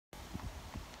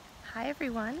Hi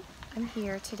everyone, I'm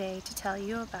here today to tell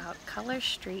you about Color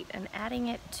Street and adding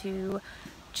it to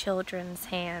children's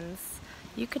hands.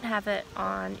 You can have it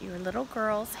on your little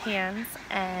girl's hands,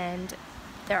 and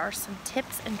there are some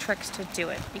tips and tricks to do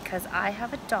it because I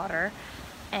have a daughter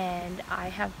and I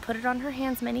have put it on her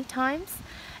hands many times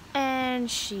and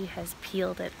she has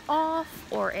peeled it off,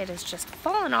 or it has just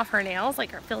fallen off her nails,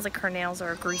 like it feels like her nails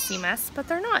are a greasy mess, but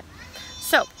they're not.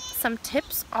 So some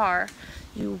tips are,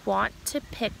 you want to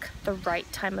pick the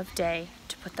right time of day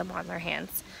to put them on their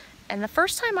hands. And the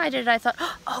first time I did it, I thought,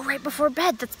 oh, right before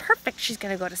bed, that's perfect. She's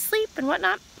gonna go to sleep and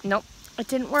whatnot. Nope, it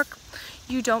didn't work.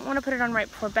 You don't wanna put it on right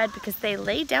before bed because they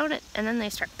lay down it and then they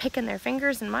start picking their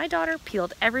fingers, and my daughter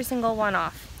peeled every single one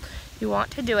off. You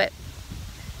want to do it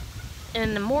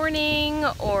in the morning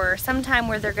or sometime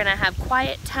where they're gonna have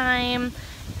quiet time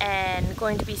and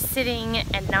going to be sitting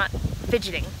and not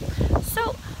fidgeting.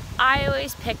 So I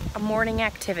always pick a morning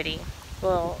activity.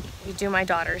 Well, we do my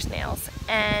daughter's nails,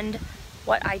 and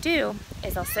what I do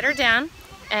is I'll sit her down,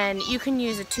 and you can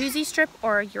use a 2Z strip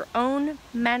or your own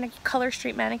Color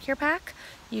Street manicure pack.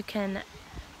 You can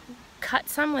cut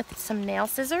some with some nail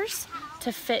scissors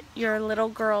to fit your little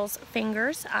girl's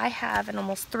fingers. I have an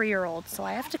almost 3-year-old, so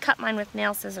I have to cut mine with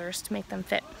nail scissors to make them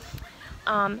fit.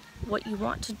 What you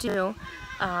want to do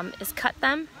is cut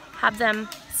them, have them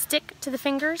stick to the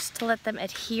fingers to let them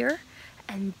adhere,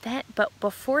 and then, but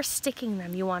before sticking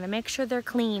them, you want to make sure they're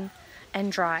clean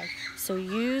and dry. So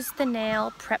use the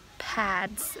nail prep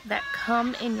pads that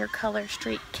come in your Color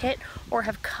Street kit or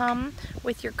have come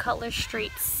with your Color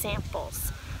Street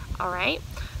samples. All right,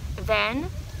 then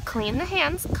clean the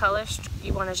hands.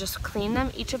 You want to just clean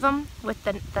them, each of them, with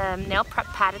the nail prep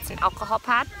pad. It's an alcohol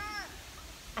pad,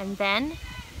 and then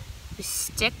you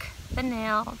stick the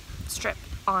nail strip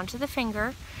onto the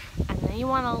finger, and then you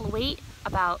want to wait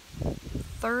about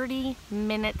 30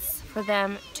 minutes for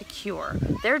them to cure.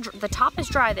 The top is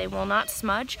dry, they will not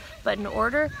smudge, but in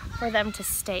order for them to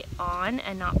stay on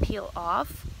and not peel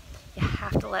off, you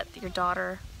have to let your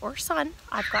daughter or son,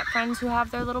 I've got friends who have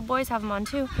their little boys have them on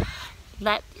too,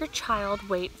 let your child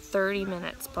wait 30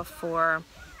 minutes before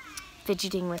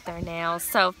fidgeting with their nails.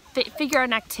 So figure out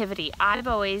an activity. I've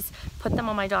always put them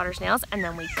on my daughter's nails, and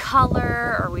then we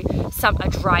color, or a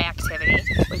dry activity,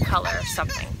 we color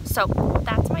something. So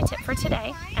that's my tip for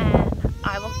today, and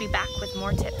I will be back with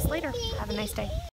more tips later. Have a nice day.